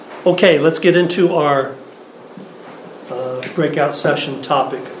Okay, let's get into our breakout session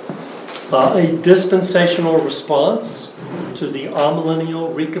topic. A dispensational response to the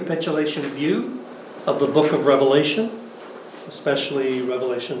amillennial recapitulation view of the book of Revelation, especially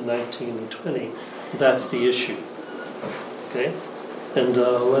Revelation 19 and 20. That's the issue. Okay? And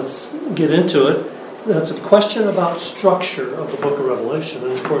let's get into it. That's a question about structure of the book of Revelation.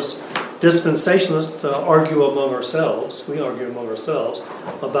 And of course, dispensationalists argue among ourselves. We argue among ourselves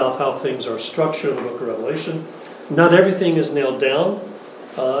about how things are structured in the book of Revelation. Not everything is nailed down,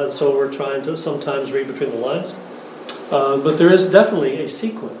 and so we're trying to sometimes read between the lines. But there is definitely a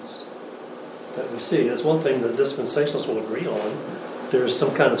sequence that we see. That's one thing that dispensationalists will agree on. There's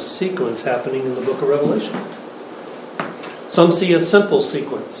some kind of sequence happening in the book of Revelation. Some see a simple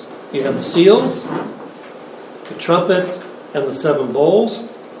sequence. You have the seals, the trumpets, and the seven bowls.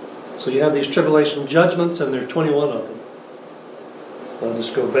 So you have these tribulation judgments, and there are 21 of them. I'll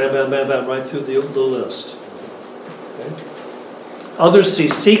just go bam, bam, bam, bam, right through the list. Okay. Others see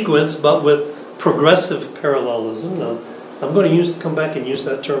sequence, but with progressive parallelism. Now, I'm going to come back and use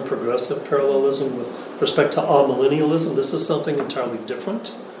that term progressive parallelism with respect to amillennialism. This is something entirely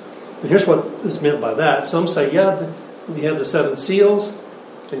different. And here's what is meant by that. Some say, yeah, you have the seven seals,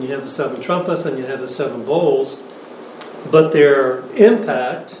 and you have the seven trumpets, and you have the seven bowls, but their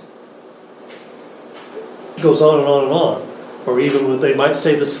impact goes on and on and on. Or even when they might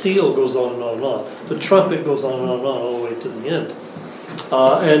say the seal goes on and on and on. The trumpet goes on and on and on all the way to the end.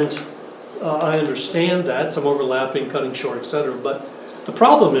 I understand that, some overlapping, cutting short, etc. But the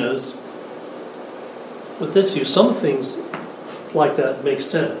problem is, with this view, some things like that make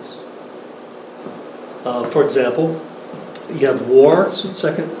sense. For example, you have war,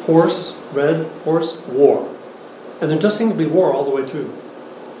 second horse, red horse, war. And there does seem to be war all the way through.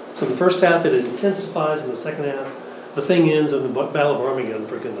 So in the first half it intensifies, in the second half the thing ends in the Battle of Armageddon,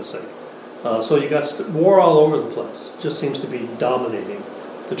 for goodness sake. So you got war all over the place. It just seems to be dominating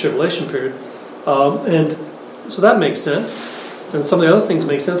the tribulation period. And so that makes sense. And some of the other things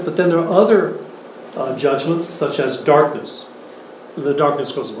make sense, but then there are other judgments, such as darkness. The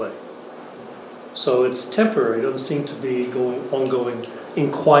darkness goes away. So it's temporary. It doesn't seem to be ongoing in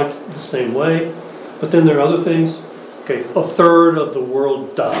quite the same way. But then there are other things. Okay, a third of the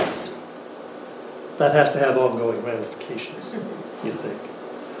world dies. That has to have ongoing ramifications, you think.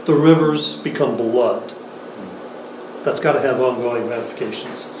 The rivers become blood. That's got to have ongoing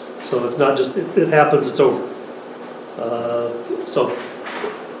ramifications. So it's not just, it happens, it's over. So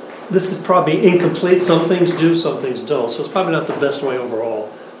this is probably incomplete. Some things do, some things don't. So it's probably not the best way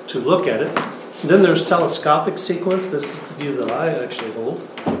overall to look at it. And then there's telescopic sequence. This is the view that I actually hold.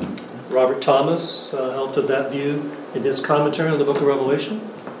 Robert Thomas helped with that view in his commentary on the book of Revelation.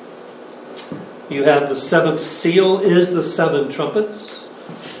 You have the seventh seal is the seven trumpets,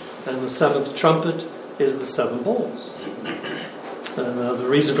 and the seventh trumpet is the seven bowls. And the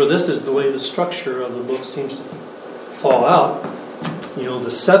reason for this is the way the structure of the book seems to fall out. You know,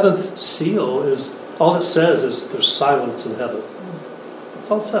 the seventh seal is, all it says is there's silence in heaven. That's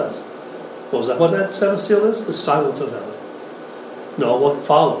all it says. Well, is that what that seventh seal is? The silence in heaven. No, what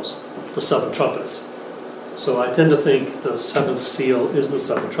follows? The seven trumpets. So I tend to think the seventh seal is the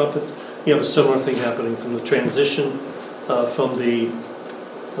seven trumpets. You have a similar thing happening from the transition from the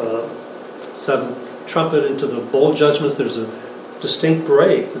seventh trumpet into the bowl judgments. There's a distinct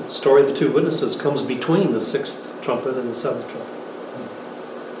break. The story of the two witnesses comes between the sixth trumpet and the seventh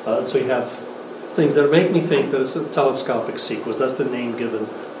trumpet. So you have things that make me think that it's a telescopic sequence. That's the name given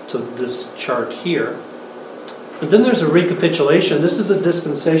to this chart here. And then there's a recapitulation. This is a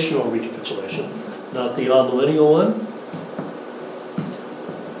dispensational recapitulation, not the amillennial one.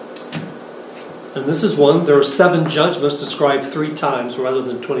 And this is one, there are 7 judgments described 3 times rather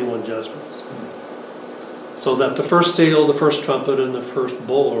than 21 judgments. So that the first seal, the first trumpet, and the first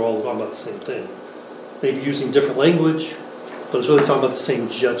bowl are all talking about the same thing. Maybe using different language, but it's really talking about the same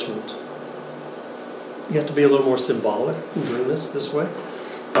judgment. You have to be a little more symbolic in doing this way.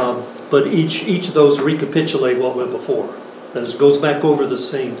 But each of those recapitulate what went before. That is, goes back over the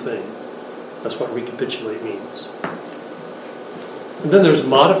same thing. That's what recapitulate means. And then there's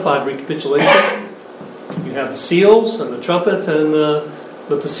modified recapitulation. You have the seals and the trumpets,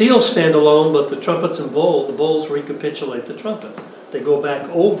 but the seals stand alone, but the trumpets and the bowls recapitulate the trumpets. They go back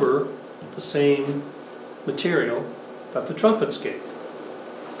over the same material that the trumpets gave.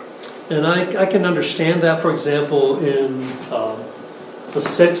 And I can understand that, for example, in the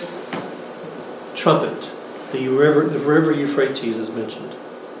sixth trumpet, the river Euphrates is mentioned.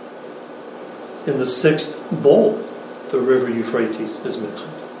 In the sixth bowl, the river Euphrates is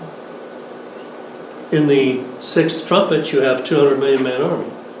mentioned. In the sixth trumpet, you have 200 million man army.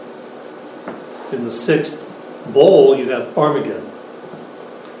 In the sixth bowl, you have Armageddon.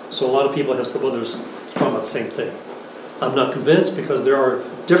 So a lot of people have said, well, there's talking about the same thing. I'm not convinced because there are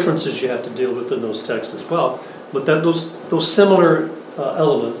differences you have to deal with in those texts as well. But that those similar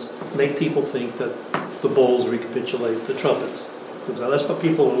elements make people think that the bowls recapitulate the trumpets. That's what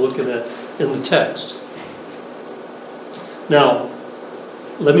people are looking at in the text. Now,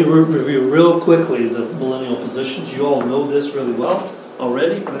 let me review real quickly the millennial positions. You all know this really well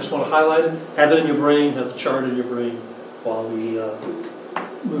already, but I just want to highlight it. Have it in your brain, have the chart in your brain while we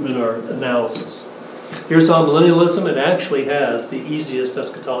move in our analysis. Here's amillennialism. It actually has the easiest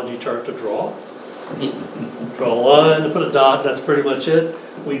eschatology chart to draw. Draw a line and put a dot, that's pretty much it.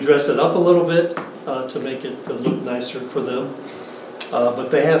 We dress it up a little bit to make it look nicer for them. But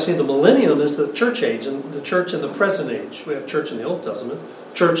they have seen the millennium is the church age, and the church in the present age. We have church in the Old Testament.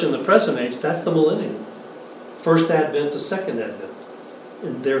 Church in the present age, that's the millennium. First Advent to Second Advent.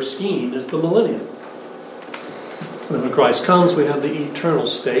 And their scheme is the millennium. And then when Christ comes, we have the eternal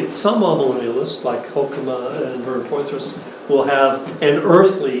state. Some amillennialists, like Hokema and Vern Poythress, will have an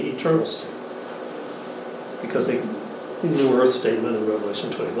earthly eternal state. Because they new earth statement in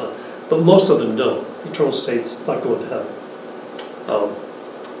Revelation 21. But most of them don't. Eternal state's like going to heaven.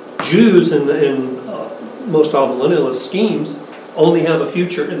 Jews in most amillennialist schemes only have a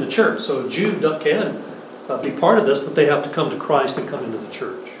future in the church. So a Jew can be part of this, but they have to come to Christ and come into the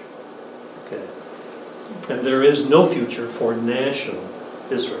church. Okay. And there is no future for national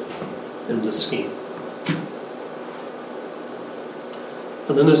Israel in this scheme.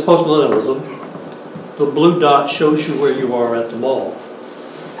 And then there's postmillennialism. The blue dot shows you where you are at the mall.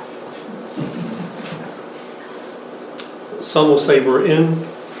 Some will say we're in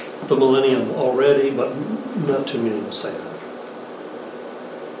the millennium already, but not too many will say that.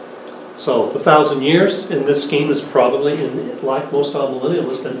 So the 1,000 years in this scheme is probably, like most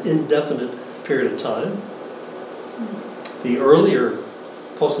amillennialists, an indefinite period of time. The earlier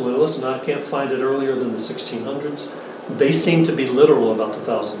postmillennialists, and I can't find it earlier than the 1600s, they seem to be literal about the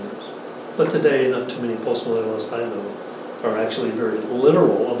 1,000 years. But today, not too many postmillennialists I know are actually very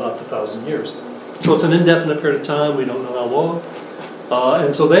literal about the 1,000 years. So it's an indefinite period of time. We don't know how long.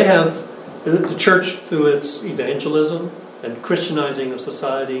 And so they have, the church through its evangelism and Christianizing of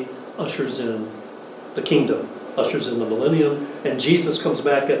society ushers in the kingdom, ushers in the millennium, and Jesus comes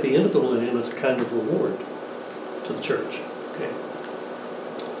back at the end of the millennium as a kind of reward to the church. Okay.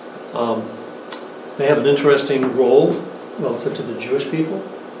 They have an interesting role relative to the Jewish people.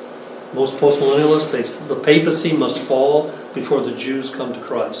 Most postmillennialists, the papacy must fall before the Jews come to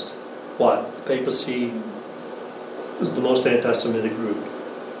Christ. Why? The papacy is the most anti-Semitic group.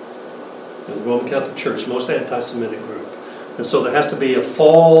 The Roman Catholic Church, most anti-Semitic group. And so there has to be a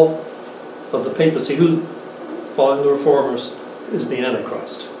fall of the papacy. Who, following the reformers, is the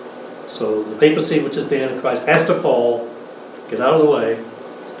Antichrist. So the papacy, which is the Antichrist, has to fall, get out of the way,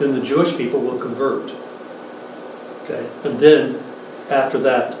 then the Jewish people will convert. Okay? And then, after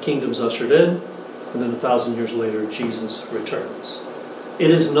that, the kingdom's ushered in, and then 1,000 years later, Jesus returns. It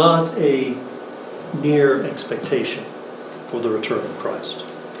is not a mere expectation for the return of Christ.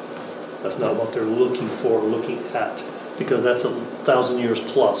 That's not what they're looking for, looking at, because that's 1,000 years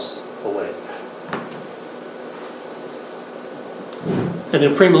plus away. And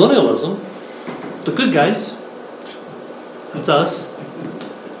in premillennialism, the good guys, that's us.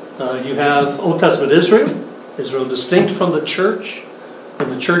 You have Old Testament Israel distinct from the church. In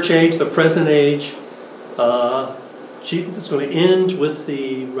the church age, the present age, it's going to end with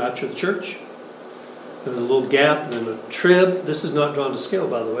the rapture of the church. Then a little gap, then a trib. This is not drawn to scale,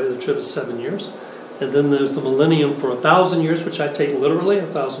 by the way. The trib is 7 years. And then there's the millennium for 1,000 years, which I take literally,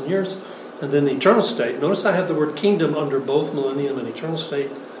 1,000 years. And then the eternal state. Notice I have the word kingdom under both millennium and eternal state.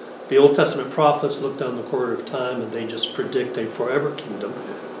 The Old Testament prophets look down the corridor of time and they just predict a forever kingdom.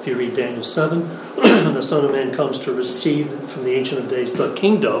 If you read Daniel 7, when the Son of Man comes to receive from the Ancient of Days the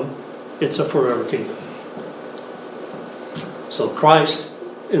kingdom, it's a forever kingdom. So Christ,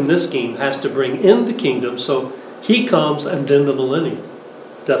 in this scheme, has to bring in the kingdom, so he comes and then the millennium.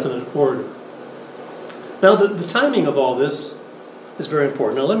 Definite order. Now, the timing of all this is very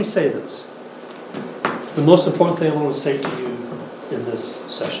important. Now, let me say this. It's the most important thing I want to say to you in this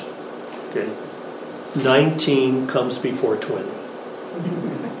session. Okay? 19 comes before 20.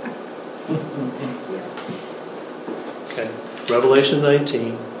 Okay? Revelation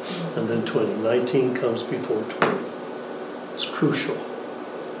 19 and then 20. 19 comes before 20. It's crucial.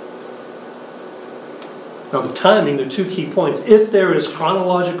 Now, the timing, there are two key points. If there is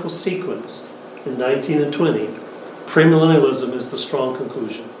chronological sequence in 19 and 20, premillennialism is the strong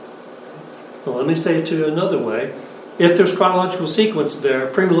conclusion. Well, let me say it to you another way. if there's chronological sequence there,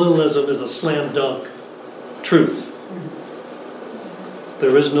 premillennialism is a slam dunk truth.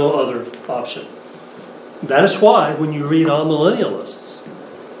 There is no other option. That is why when you read amillennialists,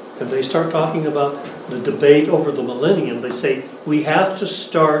 and they start talking about the debate over the millennium, they say, we have to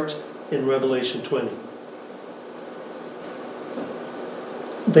start in Revelation 20.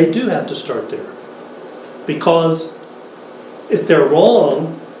 They do have to start there. Because if they're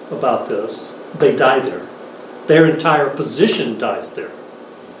wrong about this, they die there. Their entire position dies there.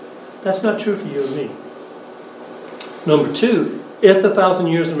 That's not true for you and me. Number two, if the 1,000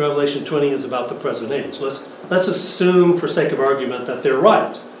 years in Revelation 20 is about the present age, let's assume for sake of argument that they're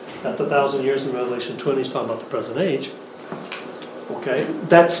right, that the 1,000 years in Revelation 20 is talking about the present age. Okay,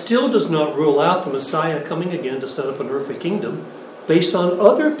 that still does not rule out the Messiah coming again to set up an earthly kingdom based on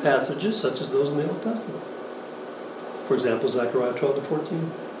other passages such as those in the Old Testament. For example, Zechariah 12-14.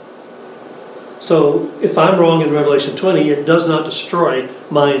 So, if I'm wrong in Revelation 20, it does not destroy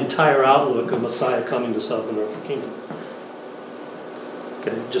my entire outlook of Messiah coming to set up an earthly kingdom.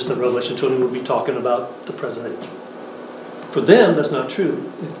 Okay, just that Revelation 20 would be talking about the present age. For them, that's not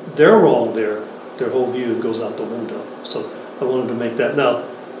true. If they're wrong there, their whole view goes out the window. So, I wanted to make that. Now,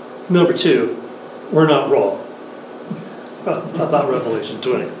 number two, we're not wrong about Revelation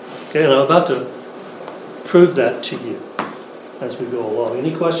 20. Okay, and I'm about to prove that to you as we go along.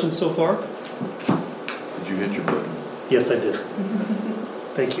 Any questions so far? Did you hit your button? Yes, I did.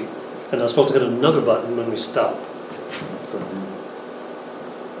 Thank you. And I was supposed to hit another button when we stop. So.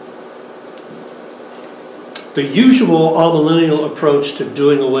 The usual amillennial approach to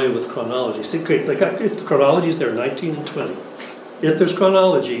doing away with chronology. See, if the chronology is there, 19 and 20. If there's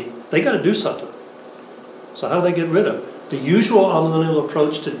chronology, they got to do something. So how do they get rid of it? The usual amillennial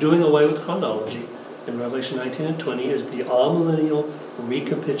approach to doing away with chronology in Revelation 19 and 20 is the amillennial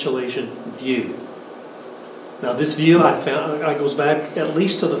recapitulation view. Now this view I found goes back at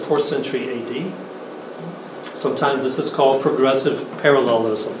least to the 4th century AD. Sometimes this is called progressive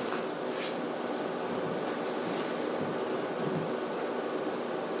parallelism.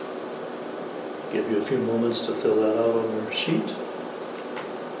 Give you a few moments to fill that out on your sheet.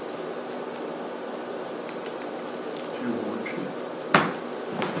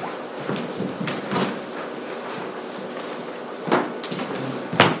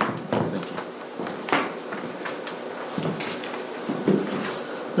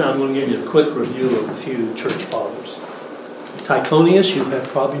 Now I'm going to give you a quick review of a few church fathers. Tychonius, you have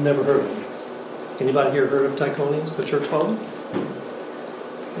probably never heard of. Anybody here heard of Tychonius, the church father?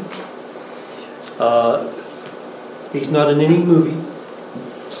 He's not in any movie.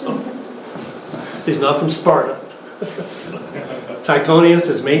 So he's not from Sparta. Tychonius,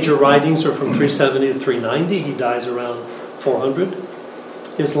 his major writings are from 370 to 390. He dies around 400.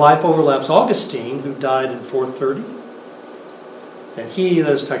 His life overlaps Augustine, who died in 430. And he,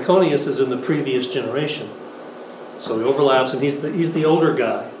 that is Tychonius, is in the previous generation. So he overlaps, and he's the older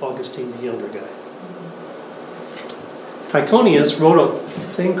guy, Augustine the younger guy. Tychonius wrote a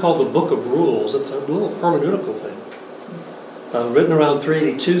thing called the Book of Rules. It's a little hermeneutical thing. Written around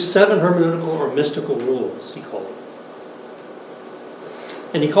 382, 7 hermeneutical or mystical rules, he called them.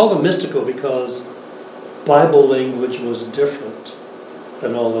 And he called them mystical because Bible language was different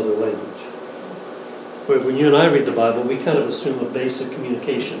than all other language. When you and I read the Bible, we kind of assume a basic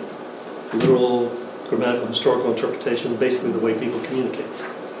communication. Literal, grammatical, historical interpretation, basically the way people communicate.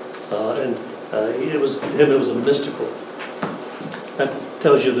 It was a mystical. That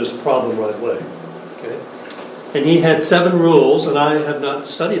tells you there's a problem right away. Okay? And he had 7 rules, and I have not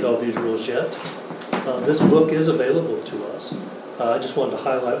studied all these rules yet. This book is available to us. I just wanted to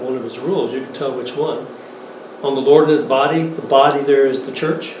highlight one of his rules. You can tell which one. On the Lord and his body, the body there is the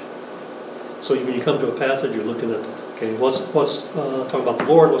church. So when you come to a passage, you're looking at, okay, what's talking about the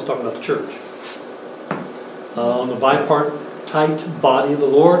Lord, what's talking about the church. On the bipartite body of the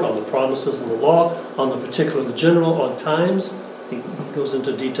Lord, on the promises of the law, on the particular, the general, on times. He goes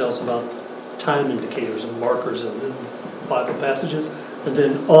into details about time indicators and markers in Bible passages. And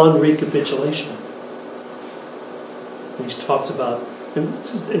then on recapitulation. And he talks about,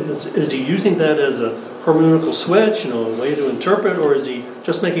 is he using that as a hermeneutical switch, a way to interpret, or is he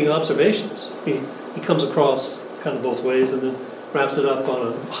just making observations? He comes across kind of both ways and then wraps it up on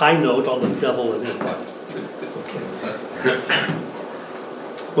a high note on the devil and it. Okay.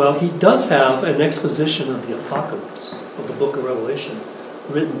 Well, he does have an exposition of the Apocalypse, of the book of Revelation,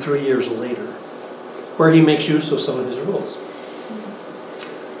 written 3 years later, where he makes use of some of his rules.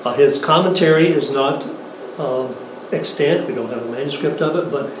 His commentary is not extant. We don't have a manuscript of it,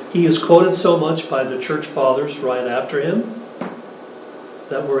 but he is quoted so much by the church fathers right after him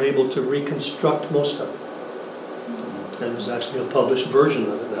that we're able to reconstruct most of it. And there's actually a published version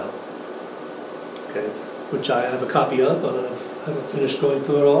of it now. Okay, which I have a copy of. I haven't finished going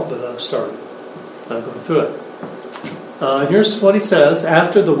through it all, but I've started. I'm going through it. Here's what he says.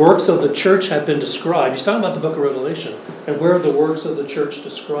 After the works of the church have been described, he's talking about the book of Revelation. And where are the works of the church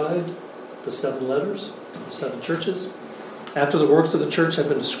described? The 7 letters, the 7 churches. After the works of the church have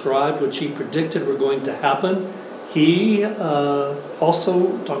been described, which he predicted were going to happen, he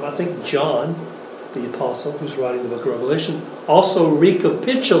also, talking about, I think, John, the apostle who's writing the book of Revelation, also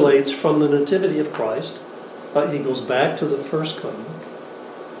recapitulates from the nativity of Christ. He goes back to the first coming.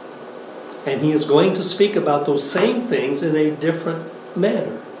 And he is going to speak about those same things in a different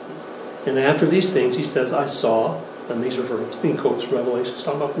manner. And after these things, he says, I saw, and these refer to, he quotes Revelation, he's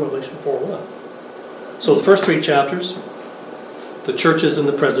talking about Revelation 4:1. So the first 3 chapters, the church is in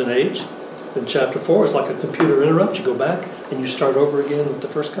the present age. Then chapter 4 is like a computer interrupt. You go back and you start over again with the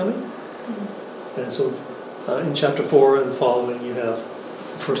first coming. And so in chapter 4 and following, you have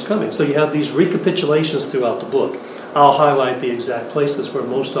the first coming. So you have these recapitulations throughout the book. I'll highlight the exact places where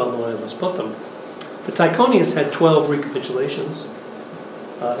most amillennialists put them. The Tychonians had 12 recapitulations.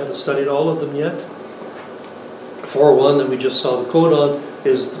 I haven't studied all of them yet. 4:1 that we just saw the quote on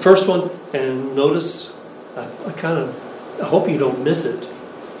is the first one. And notice, I hope you don't miss it,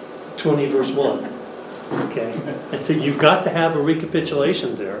 20 verse 1. Okay? And so you've got to have a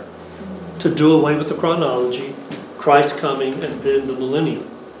recapitulation there to do away with the chronology, Christ coming, and then the millennium.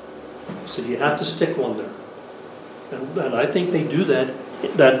 So you have to stick one there. And I think they do that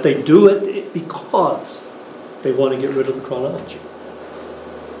they do it because they want to get rid of the chronology.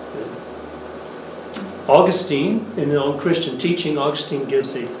 Augustine, on Christian teaching, Augustine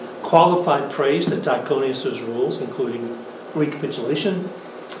gives a qualified praise to Tychonius' rules, including recapitulation.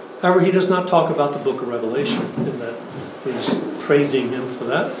 However, he does not talk about the book of Revelation, in that he's praising him for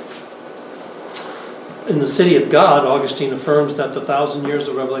that. In the City of God, Augustine affirms that the 1,000 years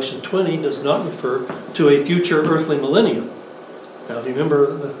of Revelation 20 does not refer to a future earthly millennium. Now, if you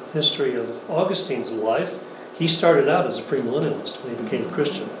remember the history of Augustine's life, he started out as a premillennialist when he became a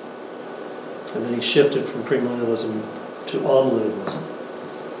Christian. And then he shifted from premillennialism to amillennialism.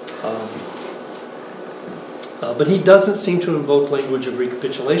 But he doesn't seem to invoke language of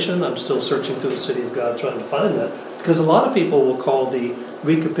recapitulation. I'm still searching through the City of God trying to find that. Because a lot of people will call the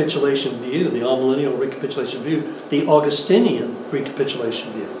recapitulation view, the amillennial recapitulation view, the Augustinian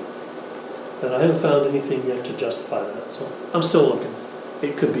recapitulation view. And I haven't found anything yet to justify that. So I'm still looking.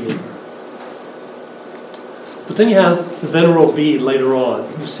 It could be in there. But then you have the Venerable Bede later on.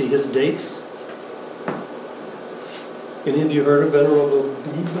 You see his dates. Any of you heard of Venerable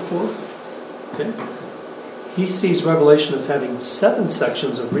Bede before? Okay. He sees Revelation as having 7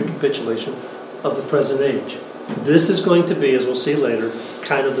 sections of recapitulation of the present age. This is going to be, as we'll see later,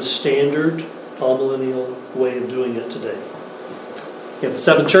 kind of the standard amillennial way of doing it today. You have the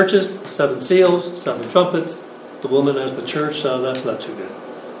 7 churches, 7 seals, 7 trumpets, the woman as the church, so that's not too good.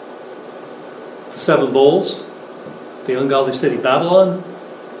 The 7 bowls, the ungodly city Babylon,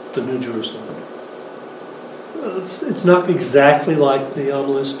 the New Jerusalem. It's not exactly like the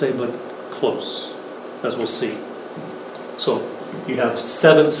amillennialists today, but close, as we'll see. So you have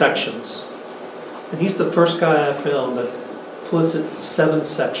 7 sections. And he's the first guy I found that puts it 7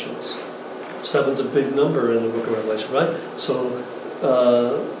 sections. 7's a big number in the book of Revelation, right? So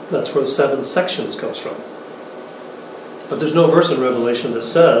that's where the 7 sections comes from. But there's no verse in Revelation that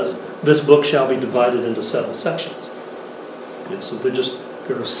says, this book shall be divided into 7 sections. Yeah, so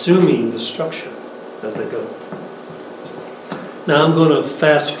they're assuming the structure as they go. Now I'm going to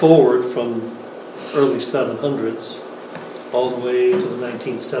fast forward from early 700s all the way to the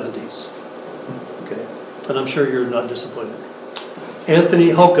 1970s. Okay, and I'm sure you're not disappointed. Anthony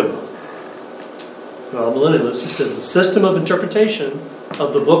Holcomb, a millennialist, he says, the system of interpretation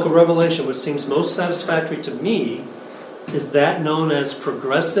of the book of Revelation which seems most satisfactory to me is that known as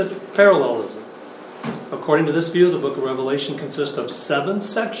progressive parallelism. According to this view, the book of Revelation consists of 7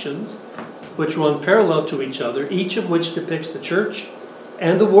 sections which run parallel to each other, each of which depicts the church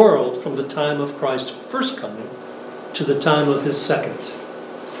and the world from the time of Christ's first coming to the time of his second.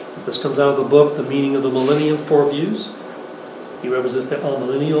 This comes out of the book, The Meaning of the Millennium, 4 Views. He represents the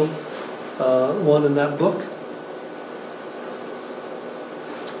amillennial one in that book.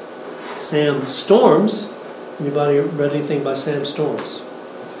 Sam Storms. Anybody read anything by Sam Storms?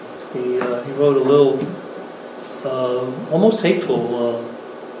 He wrote a little, almost hateful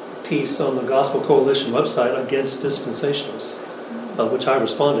piece on the Gospel Coalition website against dispensationalists, which I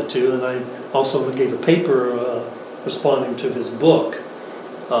responded to, and I also gave a paper responding to his book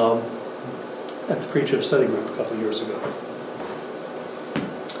at the Pre-Trib Study Group a couple of years ago.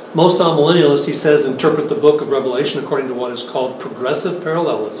 Most amillennialists, he says, interpret the book of Revelation according to what is called progressive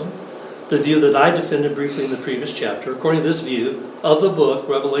parallelism, the view that I defended briefly in the previous chapter. According to this view of the book,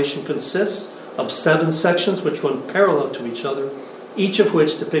 Revelation consists of 7 sections which run parallel to each other, each of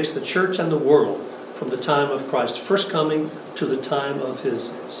which depicts the church and the world from the time of Christ's first coming to the time of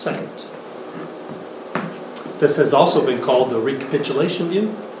his second. This has also been called the recapitulation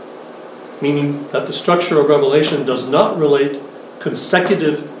view, meaning that the structure of Revelation does not relate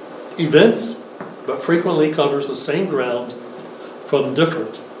consecutive events, but frequently covers the same ground from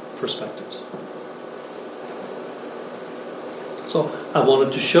different perspectives. So I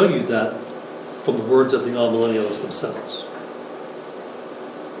wanted to show you that from the words of the amillennialists themselves.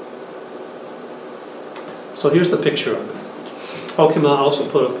 So here's the picture of it. Okay, I also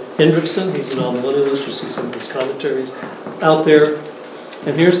put up Hendrickson. He's an amillennialist. You see some of his commentaries out there.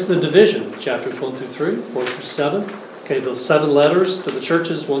 And here's the division, chapters 1 through 3, 4 through 7. Okay, those 7 letters to the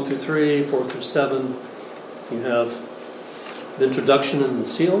churches, 1 through 3, 4 through 7. You have the introduction and the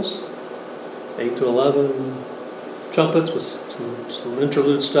seals, 8 through 11. Trumpets with some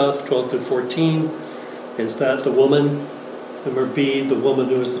interlude stuff, 12 through 14. Is that the woman? Remember B, the woman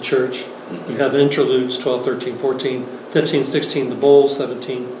who is the church. You have interludes, 12, 13, 14. 15, 16, the bowl.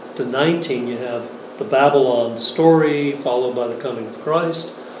 17 to 19, you have the Babylon story, followed by the coming of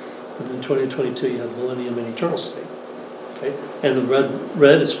Christ. And then 20 to 22, you have the millennium and eternal state. Okay? And the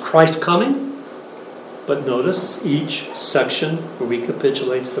red is Christ coming. But notice each section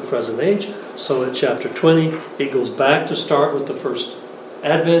recapitulates the present age. So at chapter 20, it goes back to start with the first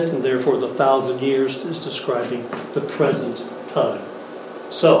advent, and therefore the 1,000 years is describing the present time.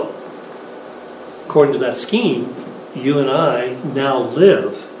 So, according to that scheme, you and I now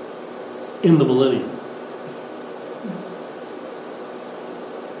live in the millennium.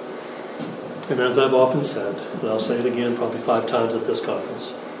 And as I've often said, and I'll say it again probably 5 times at this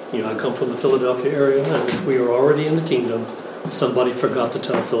conference, I come from the Philadelphia area, and if we are already in the kingdom, somebody forgot to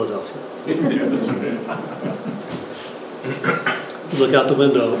tell Philadelphia. You look out the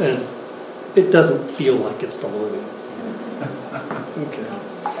window, and it doesn't feel like it's the millennium. Okay.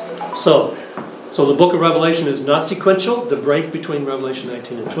 So the book of Revelation is not sequential. The break between Revelation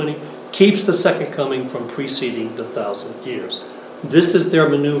 19 and 20 keeps the second coming from preceding the 1,000 years. This is their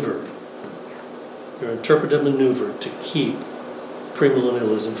maneuver, their interpretive maneuver to keep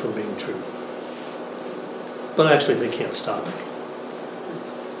premillennialism from being true. But actually they can't stop it.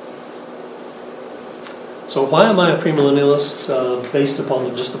 So why am I a premillennialist? Based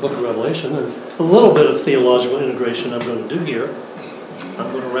upon just the book of Revelation and a little bit of theological integration I'm going to do here.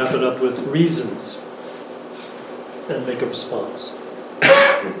 I'm going to wrap it up with reasons and make a response.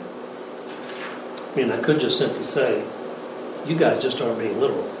 I mean, I could just simply say, you guys just aren't being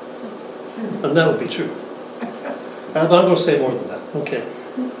literal. And that would be true. But I'm going to say more than that. Okay.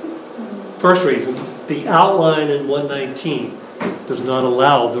 First reason, the outline in 119 does not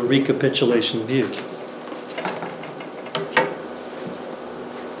allow the recapitulation view.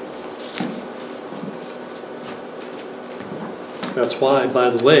 That's why, by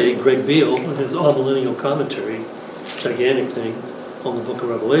the way, Greg Beale, in his Amillennial commentary, gigantic thing on the book of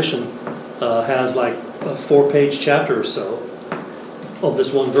Revelation, has like a 4-page chapter or so of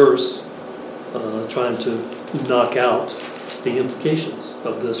this one verse, trying to knock out the implications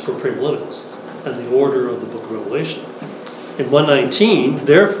of this for premillennialists and the order of the book of Revelation. In 119,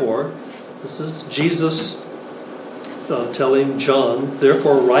 therefore, this is Jesus telling John,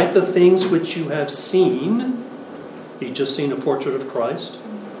 therefore write the things which you have seen. He's just seen a portrait of Christ.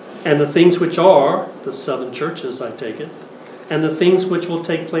 And the things which are, the 7 churches, I take it, and the things which will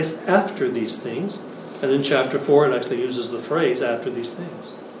take place after these things. And in chapter 4, it actually uses the phrase, after these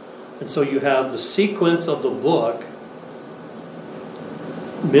things. And so you have the sequence of the book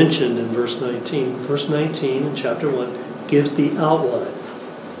mentioned in verse 19. Verse 19 in chapter 1 gives the outline.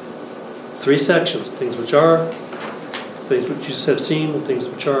 3 sections, things which are, things which you have seen, things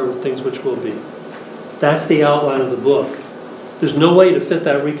which are, things which will be. That's the outline of the book. There's no way to fit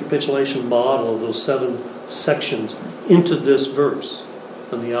that recapitulation model of those 7 sections into this verse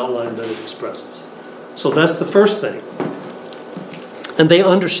and the outline that it expresses. So that's the first thing. And they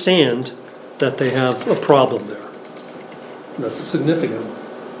understand that they have a problem there. That's a significant one.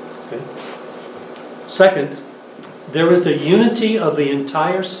 Okay. Second, there is a unity of the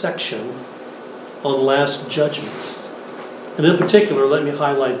entire section on last judgments. And in particular, let me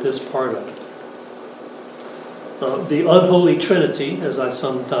highlight this part of it. The unholy trinity, as I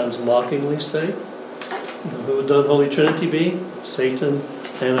sometimes mockingly say. Who would the unholy trinity be? Satan,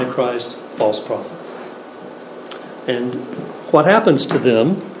 Antichrist, false prophet. And what happens to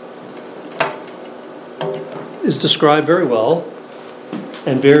them is described very well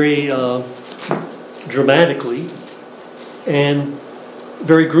and very dramatically and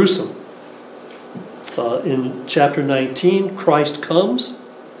very gruesome. In chapter 19, Christ comes,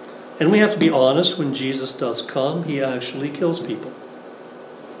 and we have to be honest, when Jesus does come, he actually kills people.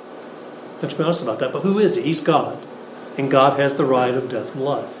 We have to be honest about that. But who is he? He's God. And God has the right of death and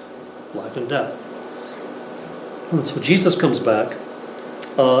life. Life and death. And so Jesus comes back,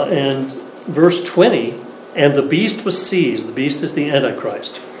 and verse 20, and the beast was seized. The beast is the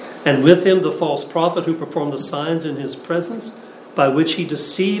Antichrist. And with him the false prophet who performed the signs in his presence, by which he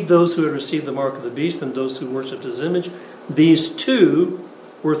deceived those who had received the mark of the beast and those who worshipped his image. These two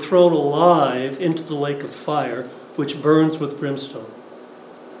were thrown alive into the lake of fire, which burns with brimstone.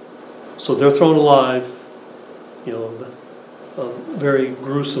 So they're thrown alive, a very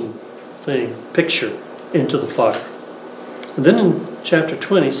gruesome picture into the fire. And then in chapter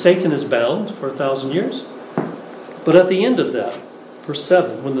 20, Satan is bound for 1,000 years. But at the end of that, verse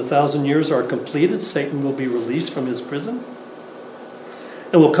 7, when the 1,000 years are completed, Satan will be released from his prison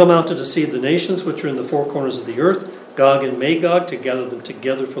and will come out to deceive the nations which are in the four corners of the earth, Gog and Magog, to gather them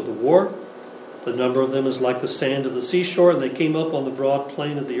together for the war. The number of them is like the sand of the seashore, and they came up on the broad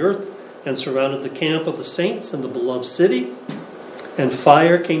plain of the earth and surrounded the camp of the saints and the beloved city. And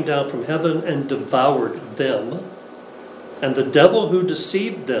fire came down from heaven and devoured them. And the devil who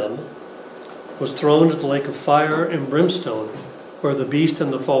deceived them was thrown into the lake of fire and brimstone, where the beast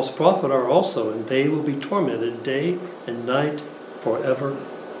and the false prophet are also, and they will be tormented day and night forever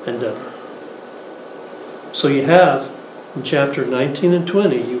and ever. So you have, in chapter 19 and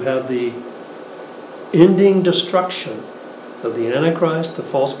 20, you have the ending destruction of the Antichrist, the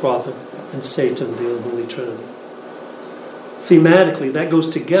false prophet, and Satan, the unholy trinity. Thematically, that goes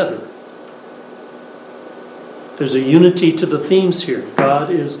together. There's a unity to the themes here. God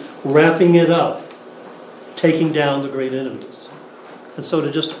is wrapping it up, taking down the great enemies. And so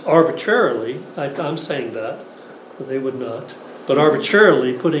to just arbitrarily, I'm saying that, but they would not, but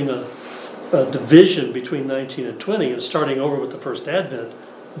arbitrarily putting a division between 19 and 20 and starting over with the first advent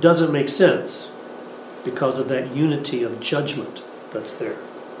doesn't make sense because of that unity of judgment that's there.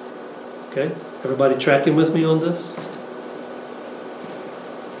 Okay? Everybody tracking with me on this?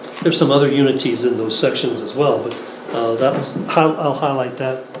 There's some other unities in those sections as well, but I'll highlight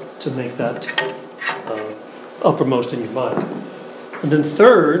that to make that uppermost in your mind. And then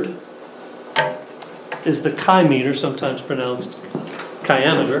third is the chi meter, sometimes pronounced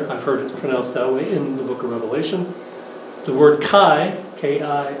chiameter. I've heard it pronounced that way in the book of Revelation. The word chi,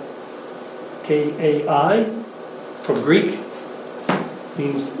 K-A-I, from Greek,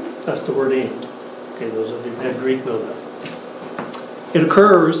 means that's the word and. Okay, those of you who had Greek know that. It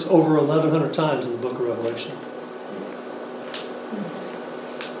occurs over 1,100 times in the book of Revelation.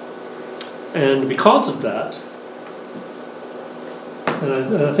 And because of that,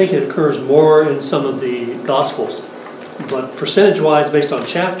 and I think it occurs more in some of the Gospels, but percentage-wise, based on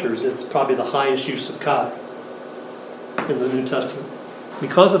chapters, it's probably the highest use of chi in the New Testament.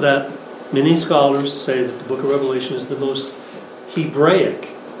 Because of that, many scholars say that the book of Revelation is the most Hebraic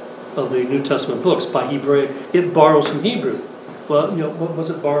of the New Testament books. By Hebraic, it borrows from Hebrew. Well, what was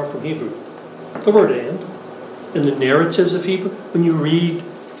it borrowed from Hebrew? The word and. In the narratives of Hebrew, when you read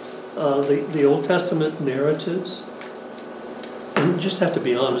the Old Testament narratives, and you just have to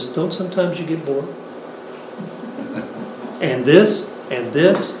be honest, don't sometimes you get bored? And this, and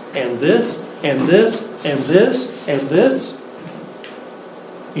this, and this, and this, and this, and this.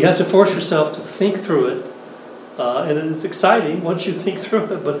 You have to force yourself to think through it. And it's exciting once you think through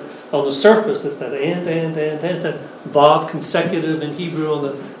it, but on the surface it's that and. It's that vav consecutive in Hebrew on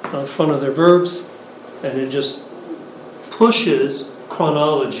the front of their verbs, and it just pushes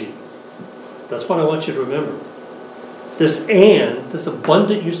chronology. That's what I want you to remember. This and, this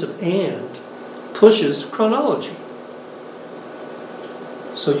abundant use of and, pushes chronology.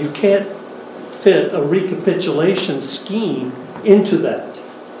 So you can't fit a recapitulation scheme into that.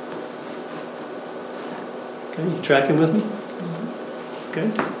 Okay, you tracking with me?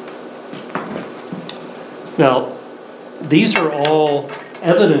 Okay. Now, these are all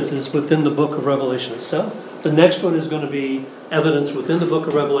evidences within the book of Revelation itself. The next one is going to be evidence within the book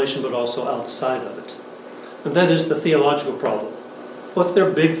of Revelation, but also outside of it. And that is the theological problem. What's their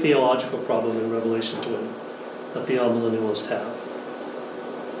big theological problem in Revelation 20 that the Amillennialists have?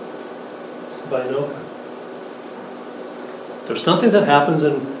 Somebody know? There's something that happens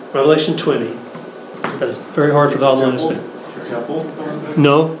in Revelation 20 that is very hard for the Amillennialists to understand. Temple?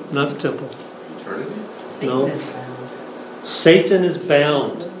 No, not the temple. Eternity? No. Satan is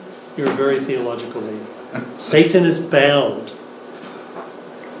bound. You're a very theological lady. Satan is bound.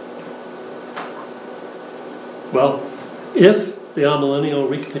 Well, if the Amillennial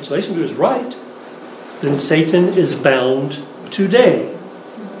Recapitulation view is right, then Satan is bound today.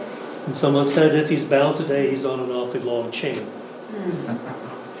 And someone said if he's bound today, he's on an awfully long chain.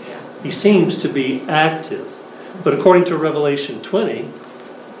 He seems to be active. But according to Revelation 20,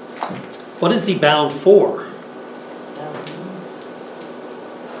 what is he bound for?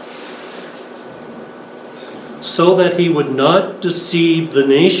 So that he would not deceive the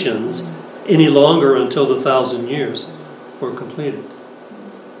nations any longer until the 1,000 years were completed.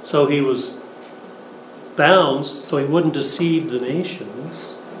 So he was bound so he wouldn't deceive the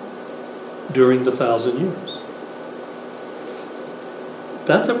nations during the 1,000 years.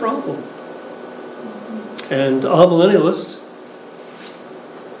 That's a problem. And amillennialists,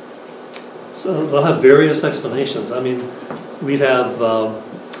 so they'll have various explanations. I mean, we'd have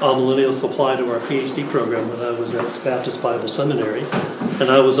amillennials apply to our PhD program when I was at Baptist Bible Seminary, and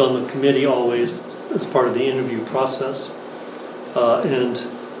I was on the committee always as part of the interview process. And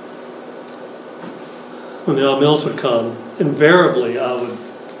when the amillennials would come, invariably I would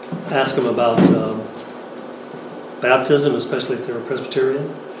ask them about baptism, especially if they were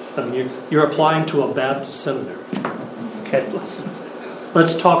Presbyterian. I mean, you're applying to a Baptist seminary. Okay,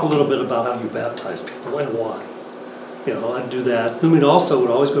 let's talk a little bit about how you baptize people and why. You know, I'd do that. Then we'd also would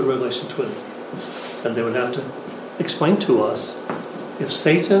always go to Revelation 20, and they would have to explain to us, if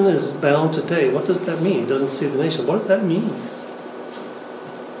Satan is bound today, what does that mean? He doesn't see the nation. What does that mean?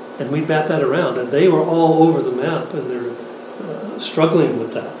 And we'd bat that around, and they were all over the map, and they're struggling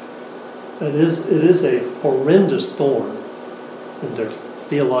with that. It is a horrendous thorn in their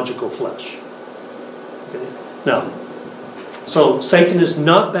theological flesh. Okay? Now, so Satan is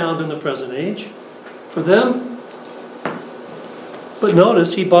not bound in the present age for them, but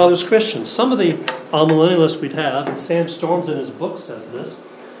notice he bothers Christians. Some of the amillennialists we'd have, and Sam Storms in his book says this,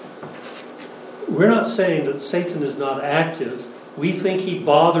 we're not saying that Satan is not active. We think he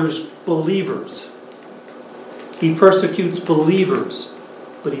bothers believers. He persecutes believers,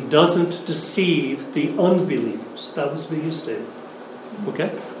 but he doesn't deceive the unbelievers. That was what he stated.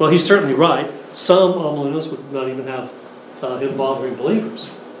 Okay? Well, he's certainly right. Some amillennialists would not even have him bothering believers.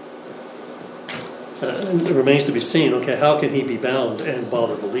 It remains to be seen, okay, how can he be bound and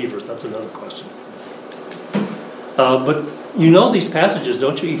bother believers? That's another question. But you know these passages,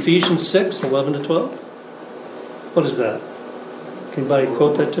 don't you? Ephesians 6, 11 to 12? What is that? Can anybody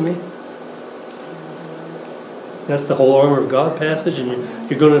quote that to me? That's the whole armor of God passage, and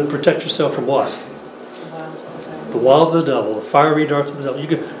you're going to protect yourself from what? The wiles of the devil, the fiery darts of the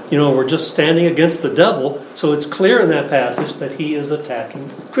devil. We're just standing against the devil, so it's clear in that passage that he is attacking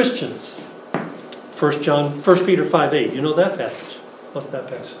Christians. 1 Peter 5:8. You know that passage? What's that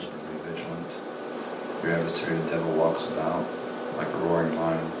passage? Be vigilant. Your adversary, the devil, walks about like a roaring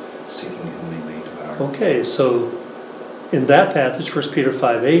lion, seeking whom he may devour. Okay, so in that passage, 1 Peter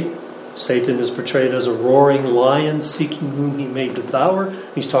 5:8, Satan is portrayed as a roaring lion seeking whom he may devour.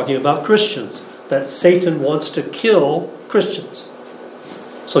 He's talking about Christians, that Satan wants to kill Christians.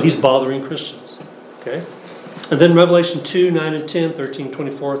 So he's bothering Christians. Okay? And then Revelation 2, 9 and 10, 13,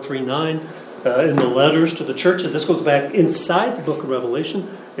 24, 3, 9, in the letters to the churches. This goes back inside the book of Revelation.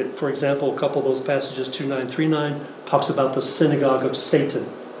 For example, a couple of those passages, 2, 9, 3, 9, talks about the synagogue of Satan.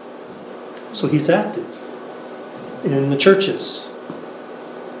 So he's active in the churches,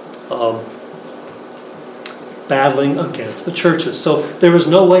 battling against the churches. So there is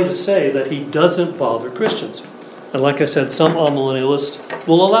no way to say that he doesn't bother Christians. And like I said, some amillennialists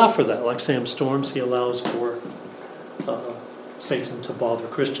will allow for that. Like Sam Storms, he allows for Satan to bother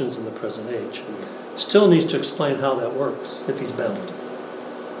Christians in the present age. Still needs to explain how that works if he's bound.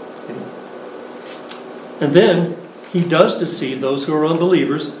 Okay. And then he does deceive those who are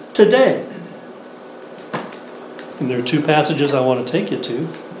unbelievers today. And there are two passages I want to take you to.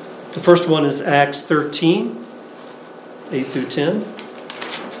 The first one is Acts 13, 8 through 10.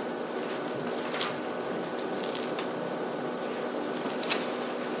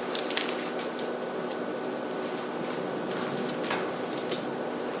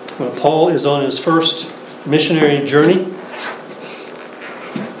 Well, Paul is on his first missionary journey.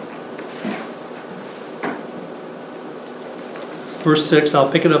 Verse 6,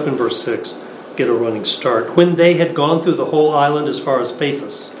 I'll pick it up in verse 6. Get a running start. When they had gone through the whole island as far as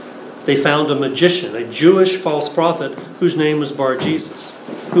Paphos, they found a magician, a Jewish false prophet, whose name was Bar-Jesus,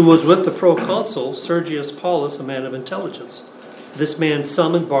 who was with the proconsul Sergius Paulus, a man of intelligence. This man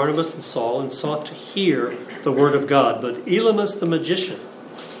summoned Barnabas and Saul and sought to hear the word of God. But Elymas the magician,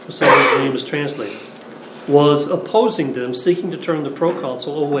 for so his name is translated, was opposing them, seeking to turn the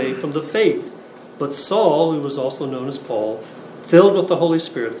proconsul away from the faith. But Saul, who was also known as Paul, filled with the Holy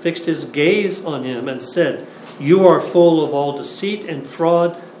Spirit, fixed his gaze on him and said, You are full of all deceit and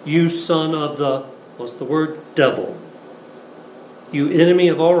fraud, you son of the, what's the word? Devil. You enemy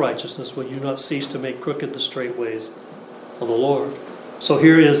of all righteousness, will you not cease to make crooked the straight ways of the Lord? So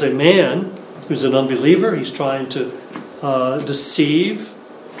here is a man who's an unbeliever. He's trying to deceive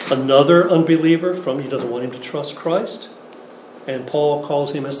another unbeliever he doesn't want him to trust Christ. And Paul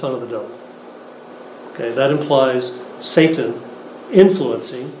calls him a son of the devil. Okay, that implies Satan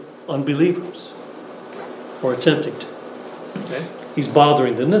influencing unbelievers or attempting to. Okay, he's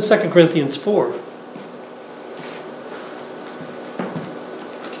bothering them. Then 2 Corinthians 4.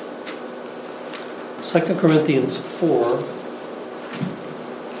 2 Corinthians 4,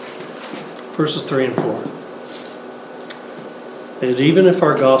 verses 3 and 4. And even if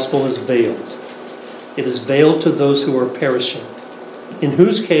our gospel is veiled, it is veiled to those who are perishing, in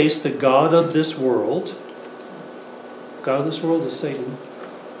whose case the God of this world is Satan,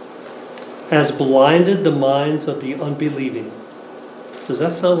 has blinded the minds of the unbelieving. Does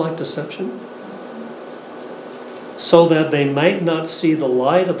that sound like deception? So that they might not see the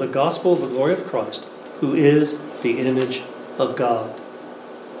light of the gospel of the glory of Christ, who is the image of God.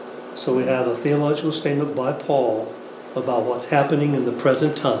 So we have a theological statement by Paul about what's happening in the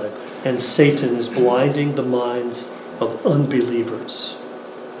present time, and Satan is blinding the minds of unbelievers.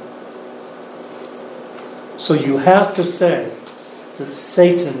 So you have to say that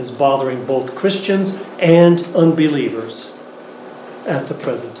Satan is bothering both Christians and unbelievers at the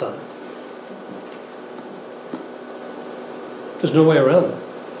present time. There's no way around it.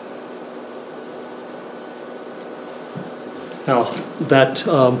 Now, that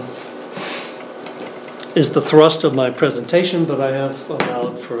is the thrust of my presentation, but I have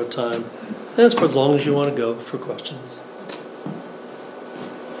allowed for a time. That's for as long as you want to go for questions.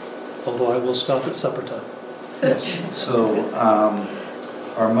 Although I will stop at supper time. Yes. So,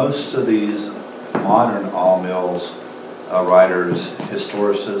 are most of these modern all-mills writers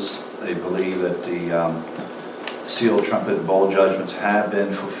historicists? They believe that the seal, trumpet, bowl judgments have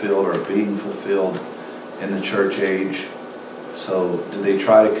been fulfilled or are being fulfilled in the church age. So do they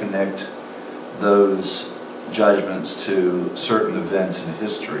try to connect those judgments to certain events in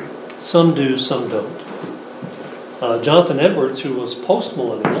history? Some do, some don't. Jonathan Edwards, who was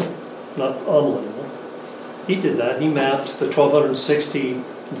post-millennial, not amillennial, he did that. He mapped the 1260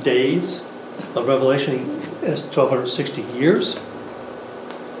 days of Revelation as 1260 years.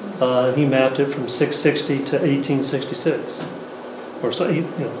 He mapped it from 660 to 1866, or so,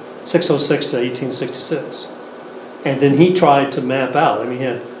 606 to 1866. And then he tried to map out. I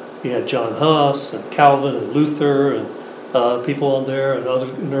mean, he had John Huss and Calvin and Luther and people on there, and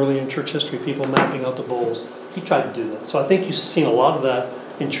other and early in church history, people mapping out the bowls. He tried to do that. So I think you've seen a lot of that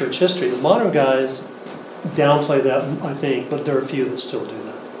in church history. The modern guys downplay that, I think, but there are a few that still do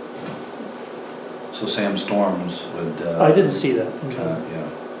that. So Sam Storms would... I didn't see that. yeah.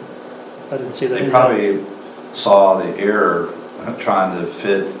 I didn't see that. They probably saw the error trying to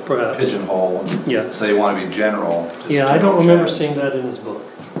fit pigeonhole and say they want to be general. Yeah, I don't remember seeing that in his book.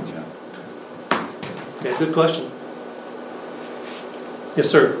 Yeah. Okay, good question. Yes,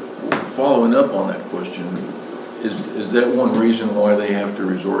 sir. Following up on that question, is that one reason why they have to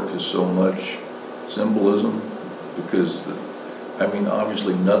resort to so much symbolism? Because,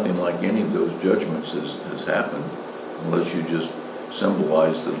 obviously nothing like any of those judgments has happened unless you just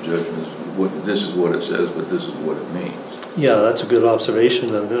symbolize the judgments. This is what it says, but this is what it means. Yeah, that's a good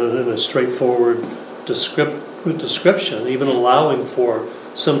observation. And in a straightforward description, even allowing for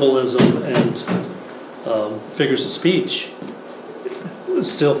symbolism and figures of speech,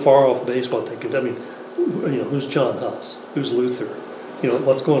 it's still far off base what they could. Who's John Huss? Who's Luther?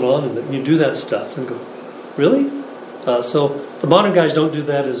 What's going on? And you do that stuff and go, really? So the modern guys don't do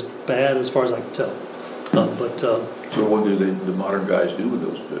that as bad as far as I can tell. So what do the modern guys do with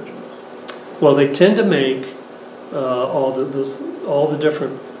those judgments? Well, they tend to make all the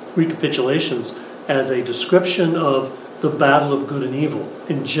different recapitulations as a description of the battle of good and evil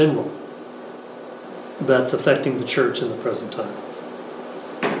in general that's affecting the church in the present time.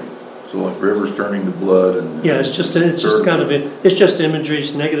 So like rivers turning to blood and it's just imagery,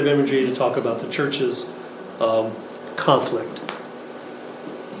 it's negative imagery to talk about the church's conflict.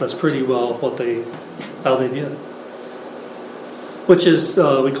 That's pretty well how they view it. Which is,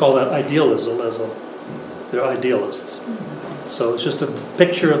 we call that idealism, they're idealists. So it's just a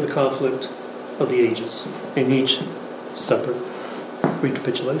picture of the conflict of the ages in each separate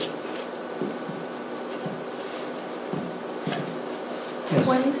recapitulation. Yes.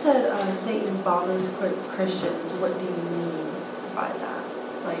 When you said Satan bothers Christians, what do you mean by that?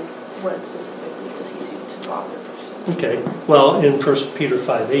 Like, what specifically does he do to bother Christians? Okay, well, in 1 Peter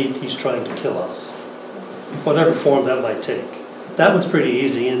 5:8, he's trying to kill us. whatever form that might take. That one's pretty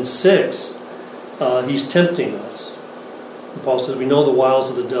easy. In 6, he's tempting us. And Paul says we know the wiles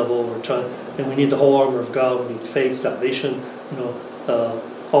of the devil. And we need the whole armor of God. We need faith, salvation.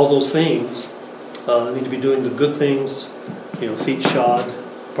 All those things. Need to be doing the good things. Feet shod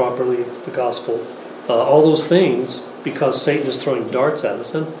properly, the gospel. All those things, because Satan is throwing darts at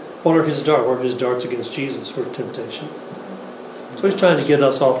us. And what are his darts? What are his darts against Jesus? Or temptation. So he's trying to get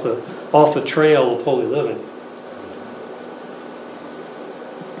us off the trail of holy living.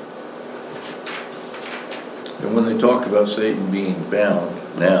 And when they talk about Satan being bound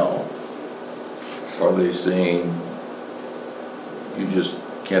now, are they saying you just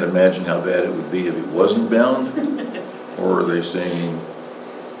can't imagine how bad it would be if he wasn't bound? Or are they saying,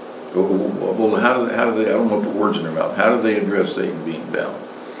 well, how do they, I don't want to put words in their mouth, how do they address Satan being bound?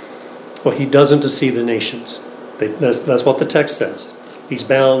 Well, he doesn't deceive the nations. That's what the text says. He's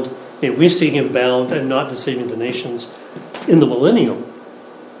bound, and we see him bound and not deceiving the nations in the millennium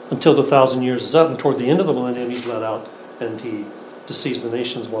until the 1,000 years is up. And toward the end of the millennium, he's let out and he deceives the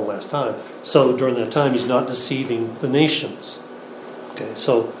nations one last time. So during that time, he's not deceiving the nations. Okay,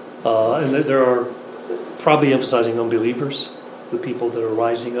 so, and there are probably emphasizing unbelievers, the people that are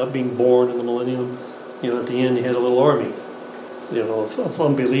rising up, being born in the millennium. At the end, he had a little army, of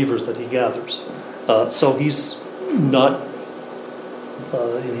unbelievers that he gathers. So he's not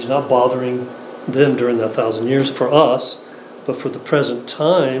bothering them during that 1,000 years for us, but for the present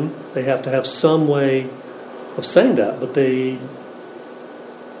time, they have to have some way of saying that, but they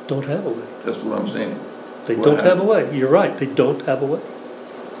don't have a way. That's what I'm saying. They don't have a way. You're right. They don't have a way.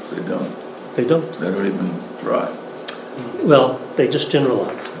 They don't. They don't. They don't even try. Well, they just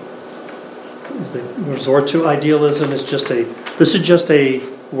generalize. They resort to idealism. This is just a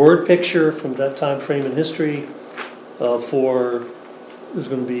word picture from that time frame in history for there's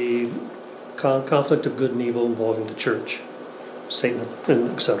going to be conflict of good and evil involving the church, Satan,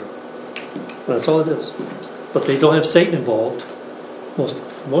 and etc. That's all it is. But they don't have Satan involved, for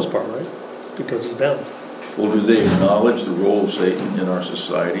the most part, right? Because he's bound. Well, do they acknowledge the role of Satan in our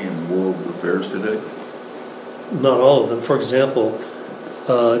society and world affairs today? Not all of them. For example,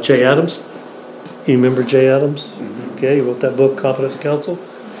 Jay Adams. You remember Jay Adams? Mm-hmm. Okay, he wrote that book, Confidence of Counsel.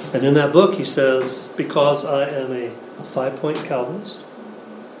 And in that book he says, because I am a 5-point Calvinist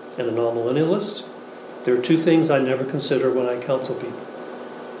and a non-millennialist, there are 2 things I never consider when I counsel people.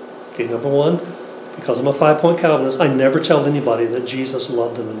 Okay, number 1, because I'm a 5-point Calvinist, I never tell anybody that Jesus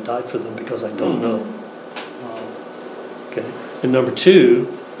loved them and died for them because I don't know. Okay. And number 2,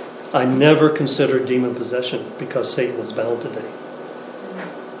 I never consider demon possession because Satan is bound today.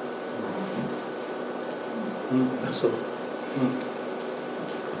 So,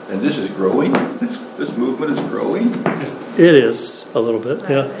 and this is growing? This movement is growing? it is a little bit,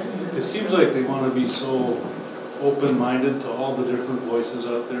 yeah. It seems like they want to be so open-minded to all the different voices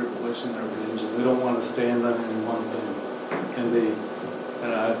out there voicing their opinions. They don't want to stand on any one thing.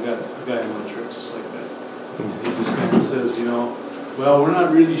 And I've got a guy in my church just like that. He just kind of says, well, we're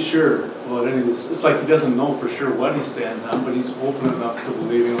not really sure. Well, it's like he doesn't know for sure what he stands on, but he's open enough to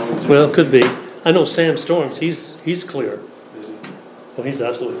believing all the Well, it could be. I know Sam Storms, he's clear. Well, he's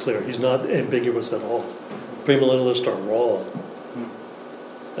absolutely clear. He's not ambiguous at all. Premillennialists are wrong.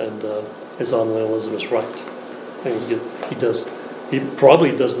 And his amillennialism is right. And he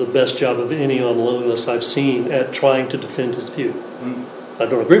probably does the best job of any amillennialist I've seen at trying to defend his view. I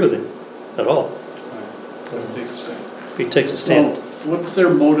don't agree with him at all. He takes a stand. Well, what's their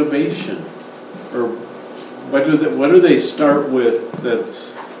motivation? Or what do they start with that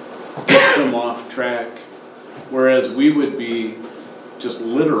gets them off track? Whereas we would be just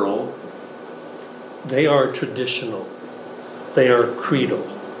literal. They are traditional. They are creedal.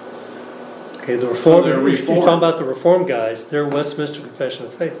 Okay, the Reform. If you're talking about the Reform guys, they're Westminster Confession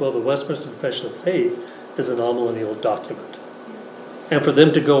of Faith. Well, the Westminster Confession of Faith is an amillennial document, and for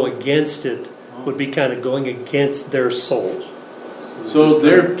them to go against it would be kind of going against their soul. So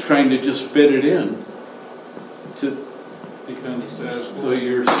they're trying to just fit it in to defend the status quo. So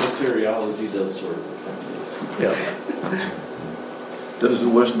your soteriology does sort of. Yeah. Does the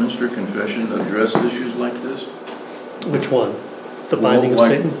Westminster Confession address issues like this? Which one? The binding of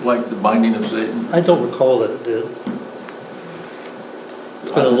Satan? Like the binding of Satan? I don't recall that it did.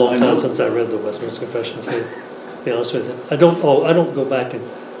 It's been a long time since I read the Westminster Confession of Faith. To be honest with you, I don't go back and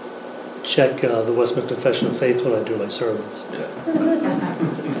check the Westminster Confession of Faith when I do my sermons. Yeah.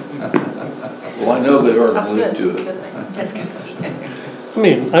 Well, I know they are That's linked good. to it. That's good. I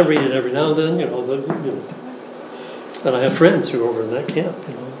mean, I read it every now and then, and I have friends who are over in that camp.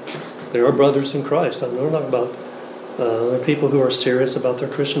 They are brothers in Christ. I'm not talking about there are people who are serious about their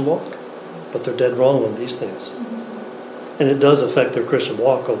Christian walk. but they're dead wrong on these things. And it does affect their Christian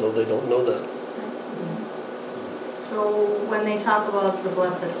walk, although they don't know that. So when they talk about the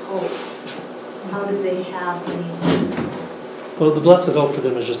blessed hope, how did they have any? Well, the blessed hope for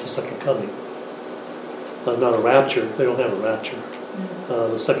them is just the second coming. Not a rapture. They don't have a rapture.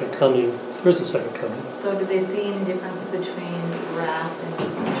 The second coming, there is a second coming. So did they see any difference between wrath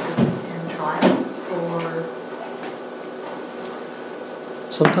and trials, or?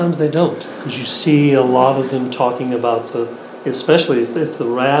 Sometimes they don't, because you see a lot of them talking about especially if the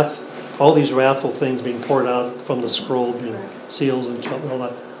wrath, all these wrathful things being poured out from the scroll, seals and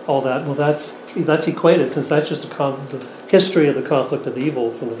all that. Well, that's equated, since that's just the history of the conflict of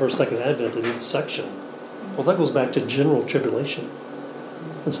evil from the first, second advent in each section. Well, that goes back to general tribulation.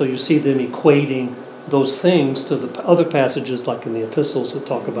 And so you see them equating those things to the other passages, like in the epistles that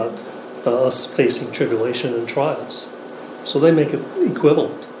talk about us tribulation and trials. So they make it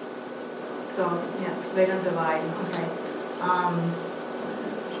equivalent. So, yeah, so they don't divide, okay.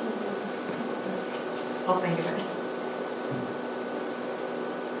 Oh, thank you very much.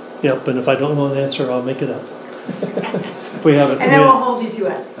 Yep, and if I don't know an answer, I'll make it up. We have And then we'll hold you to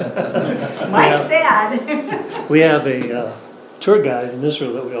it. Mike's sad. We have a tour guide in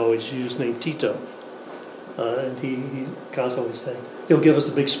Israel that we always use named Tito. And he constantly saying, he'll give us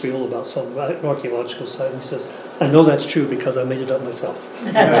a big spiel about some archaeological site. And he says, I know that's true because I made it up myself.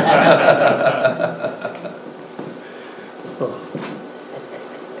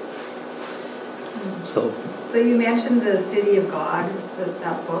 So you mentioned the City of God,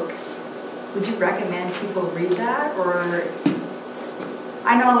 that book. Would you recommend people read that, or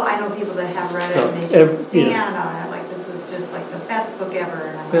I know people that have read it and they just stand on it like this is just like the best book ever.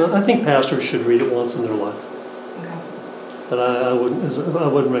 And I think pastors should read it once in their life. Okay. But I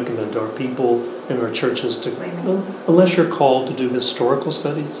wouldn't recommend our people in our churches to, unless you're called to do historical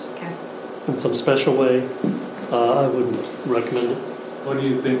studies in some special way. I wouldn't recommend it. What do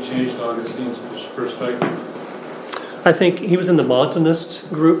you think changed Augustine's perspective? I think he was in the Montanist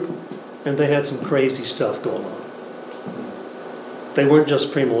group, and they had some crazy stuff going on. They weren't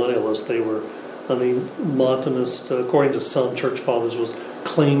just premillennialists. They were, Montanist, according to some church fathers, was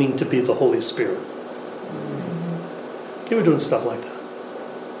claiming to be the Holy Spirit. They were doing stuff like that.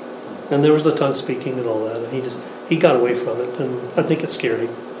 And there was the tongue speaking and all that, and he got away from it, and I think it scared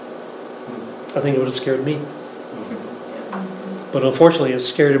him. I think it would have scared me. But unfortunately, it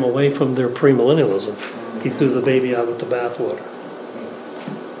scared him away from their premillennialism. He threw the baby out with the bathwater.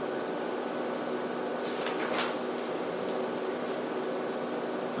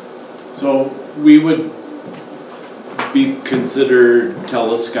 So we would be considered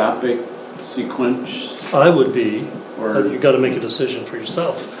telescopic sequence? I would be, or you got to make a decision for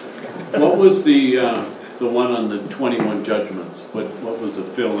yourself. What was the one on the 21 judgments? What was the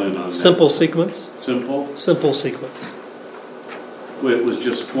fill-in on that? Simple sequence. Simple? Simple sequence. It was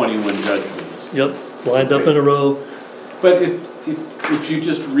just 21 judgments. Yep, lined up in a row. But if you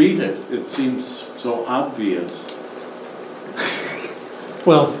just read it, it seems so obvious.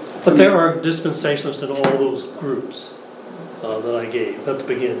 Well, but there are dispensationalists in all those groups that I gave at the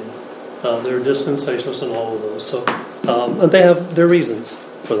beginning. There are dispensationalists in all of those. So, and they have their reasons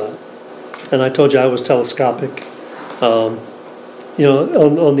for that. And I told you I was telescopic. On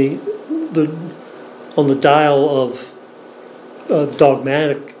the dial of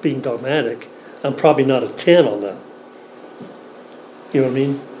being dogmatic, I'm probably not a 10 on that. You know what I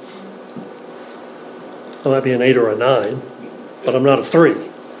mean? I might be an 8 or a 9, but I'm not a 3.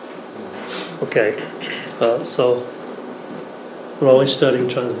 Okay, so I'm always studying,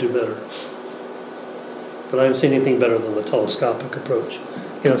 trying to do better. But I haven't seen anything better than the telescopic approach.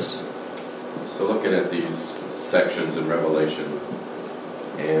 Yes? So looking at these sections in Revelation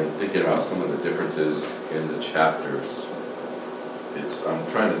and thinking about some of the differences in the chapters, I'm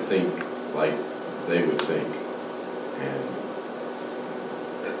trying to think like they would think, and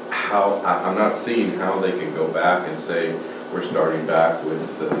how I'm not seeing how they can go back and say we're starting back with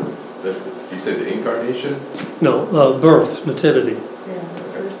you said the incarnation? No, birth, nativity.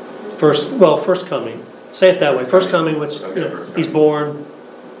 First coming. Say it that way. First coming, which he's born,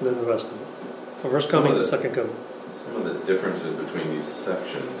 and then the rest of it. First coming, the second coming. Some of the differences between these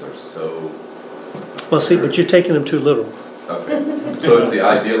sections are so. Well, see, but you're taking them too literal. Okay. So it's the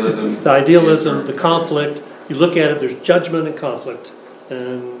idealism. The idealism, the conflict. You look at it. There's judgment and conflict,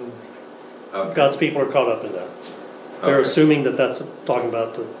 and God's people are caught up in that. They're assuming that that's talking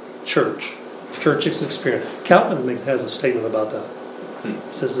about the church. Church's experience. Calvin has a statement about that. He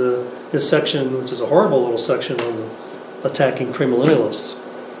says his section, which is a horrible little section on the attacking premillennialists,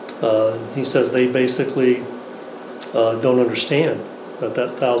 he says they basically don't understand that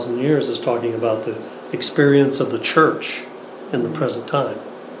 1,000 years is talking about the experience of the church in the present time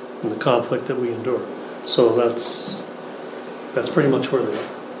and the conflict that we endure. So that's pretty much where they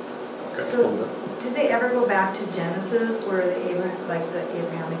are. So, did they ever go back to Genesis where the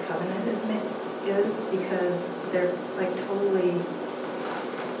Abrahamic covenant is? Because they're like totally.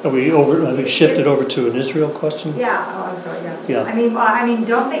 Have we shifted over to an Israel question? Yeah. Oh, I'm sorry. Yeah. Yeah. I mean,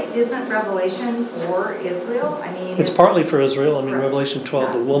 don't they? Isn't Revelation for Israel? I mean, It's partly for Israel. I mean, Correct. Revelation 12,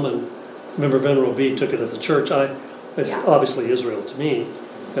 Yeah. the woman. Remember, Venerable B took it as a church. It's Yeah. obviously Israel to me,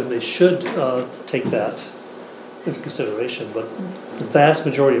 and they should take that into consideration. But the vast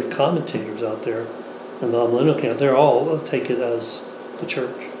majority of commentators out there in the Amillennial camp, they're all take it as the church.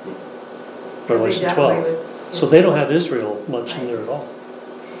 they Revelation definitely 12. would- So they don't have Israel much in there at all.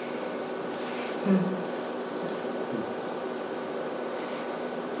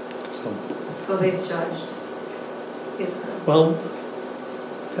 So, So they've judged Israel. well,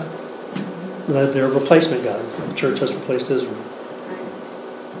 yeah. They're replacement guys. The church has replaced Israel.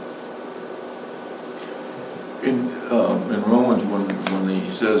 Right. In Romans, when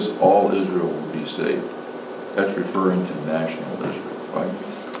he says all Israel will be saved, that's referring to national Israel, right?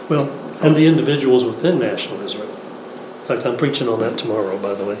 Well, and the individuals within national Israel. In fact, I'm preaching on that tomorrow,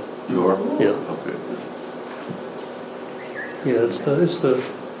 by the way. You are? Yeah. Okay. Yeah,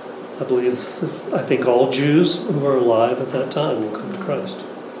 I think all Jews who are alive at that time will come to Christ.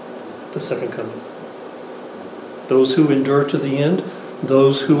 The second coming. Those who endure to the end,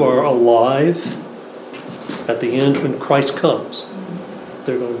 those who are alive at the end when Christ comes,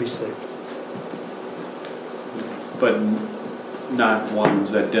 they're going to be saved. But not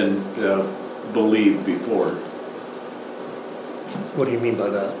ones that didn't believe before. What do you mean by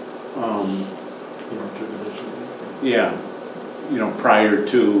that? Yeah, prior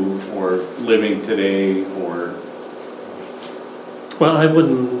to or living today or. Well, I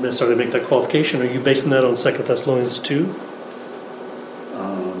wouldn't necessarily make that qualification. Are you basing that on 2 Thessalonians 2?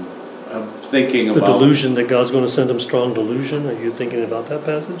 I'm thinking The about. delusion that God's going to send them strong delusion? Are you thinking about that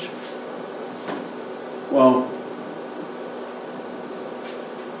passage? Well,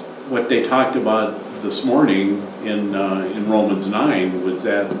 what they talked about this morning in Romans 9 was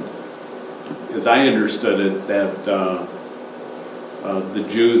that, as I understood it, that the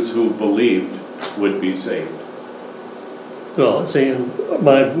Jews who believed would be saved. Well, saying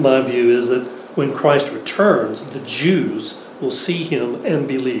my view is that when Christ returns, the Jews will see him and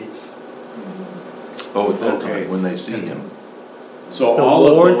believe. Oh, at that Okay. time, when they see him. So They'll all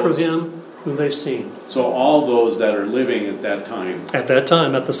mourn of for those, him whom they've seen. so all those that are living at that time. At that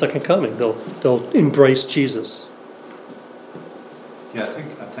time, at the second coming, they'll embrace Jesus. Yeah, I think,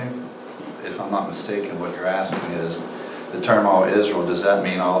 if I'm not mistaken, what you're asking is, the term all Israel, does that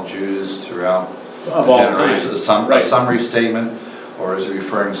mean all Jews throughout Of all generations? time. A Right. summary statement, or is it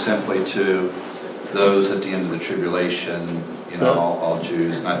referring simply to those at the end of the tribulation, No. all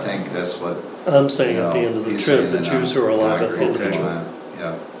Jews? And I think that's what, I'm saying at the end of the he's trib, saying, the and Jews who are alive I at the agree end of the with him on trib. that.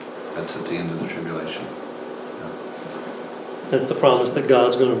 Yeah, that's at the end of the tribulation. It's the promise that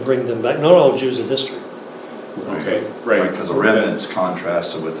God's going to bring them back. Not all Jews in history. Okay, right. Because the remnant's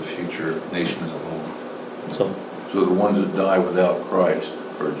contrasted with the future nation as a whole. So, So the ones that die without Christ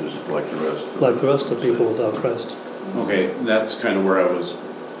are just like the rest of like the rest of people without Christ. Okay, that's kind of where I was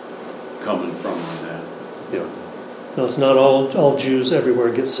coming from on that. Yeah. No, it's not all Jews everywhere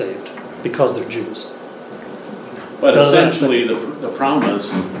get saved because they're Jews. But No, essentially, the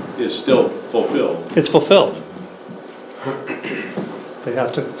promise is still fulfilled. It's fulfilled. They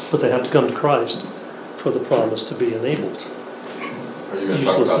have to come to Christ for the promise to be enabled. Are It's you going to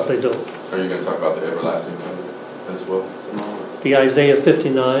talk useless if about, they don't. are you going to talk about the everlasting covenant as well tomorrow? The Isaiah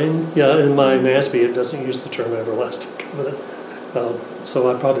 59, yeah, in my NASB it doesn't use the term everlasting covenant, so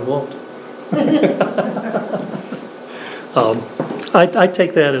I probably won't. I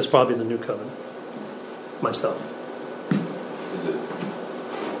take that as probably the new covenant myself. Is it,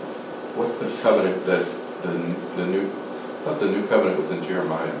 what's the covenant that the new, I thought the new covenant was in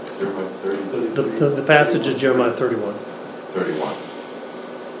Jeremiah 30, The passage is Jeremiah 31. 31.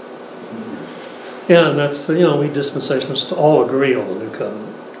 Yeah, and that's, we dispensationalists all agree on the new covenant.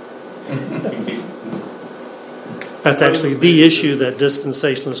 That's actually the issue that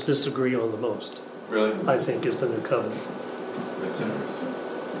dispensationalists disagree on the most, Really? I think, is the new covenant. That's interesting.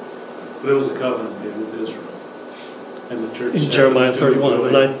 But it was a covenant made with Israel. And the church. In said Jeremiah it's gonna 31.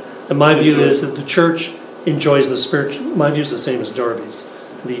 enjoy- And my view is that the church enjoys the spiritual, my view is the same as Darby's.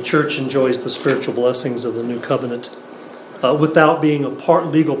 The church enjoys the spiritual blessings of the new covenant without being a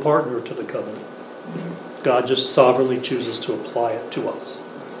legal partner to the covenant. God just sovereignly chooses to apply it to us.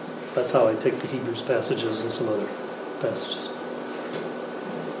 That's how I take the Hebrews passages and some other passages.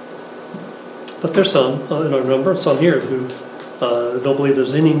 But there's some in our number, some here who don't believe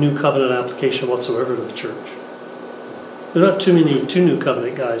there's any new covenant application whatsoever to the church. There are not two new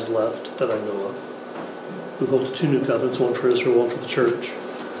covenant guys left that I know of who hold to two new covenants, one for Israel, one for the church.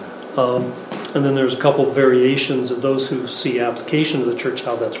 And then there's a couple of variations of those who see application to the church,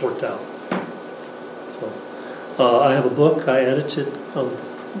 how that's worked out. So, I have a book I edited,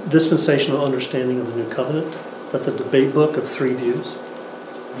 Dispensational Understanding of the New Covenant. That's a debate book of 3 views.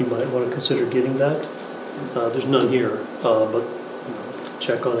 You might want to consider getting that. There's none here, but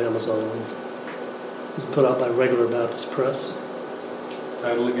check on Amazon. It's put out by Regular Baptist Press.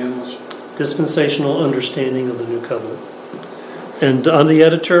 Title again was? Dispensational Understanding of the New Covenant. And I'm the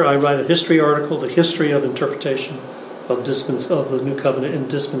editor. I write a history article, the history of interpretation of the New Covenant in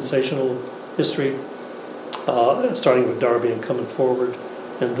dispensational history, starting with Darby and coming forward.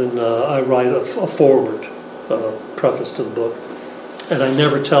 And then I write a forward preface to the book. And I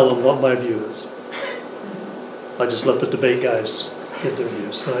never tell them what my view is. I just let the debate guys give their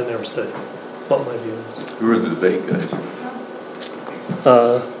views, and I never say what my view is. Who are the debate guys?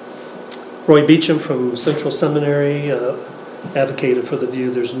 Roy Beecham from Central Seminary advocated for the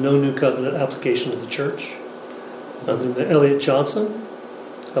view there's no new covenant application to the church. And then Elliot Johnson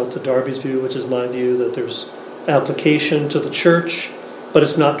held to Darby's view, which is my view, that there's application to the church, but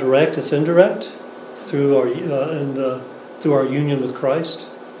it's not direct, it's indirect through our through our union with Christ.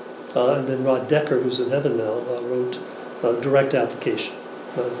 And then Rod Decker, who's in heaven now, wrote direct application.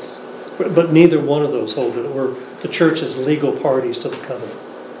 But neither one of those hold it. The church is legal parties to the covenant.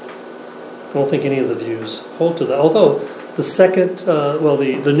 I don't think any of the views hold to that. Although the second,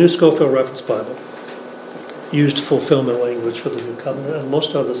 the New Scofield Reference Bible used fulfillment language for the New Covenant, and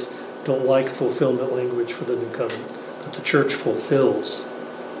most of us don't like fulfillment language for the New Covenant. But the church fulfills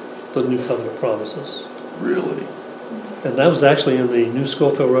the New Covenant promises. Really? And that was actually in the New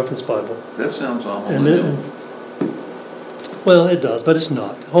Scofield Reference Bible. That sounds amillennial. Well, it does, but it's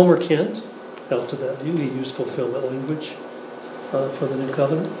not. Homer Kent held to that view. He used fulfillment language for the New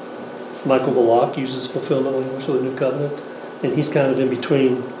Covenant. Michael Bullock uses fulfillment language for the New Covenant, and he's kind of in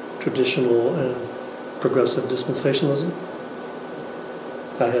between traditional and progressive dispensationalism.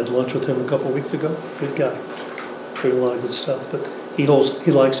 I had lunch with him a couple of weeks ago. Good guy. Heard a lot of good stuff, but he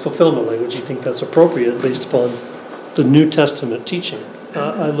likes fulfillment language. He thinks that's appropriate based upon the New Testament teaching.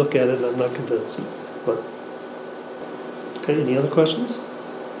 I look at it and I'm not convinced. But okay, any other questions?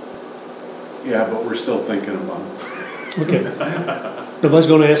 Yeah, but we're still thinking about it. Okay. Nobody's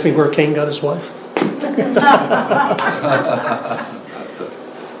going to ask me where Cain got his wife?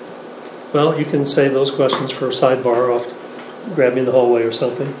 Well, you can save those questions for a sidebar off. Grab me in the hallway or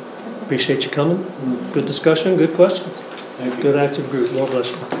something. Appreciate you coming. Good discussion, good questions. Thank you. Good active group. Lord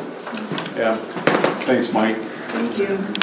bless you. Yeah. Thanks, Mike. Thank you.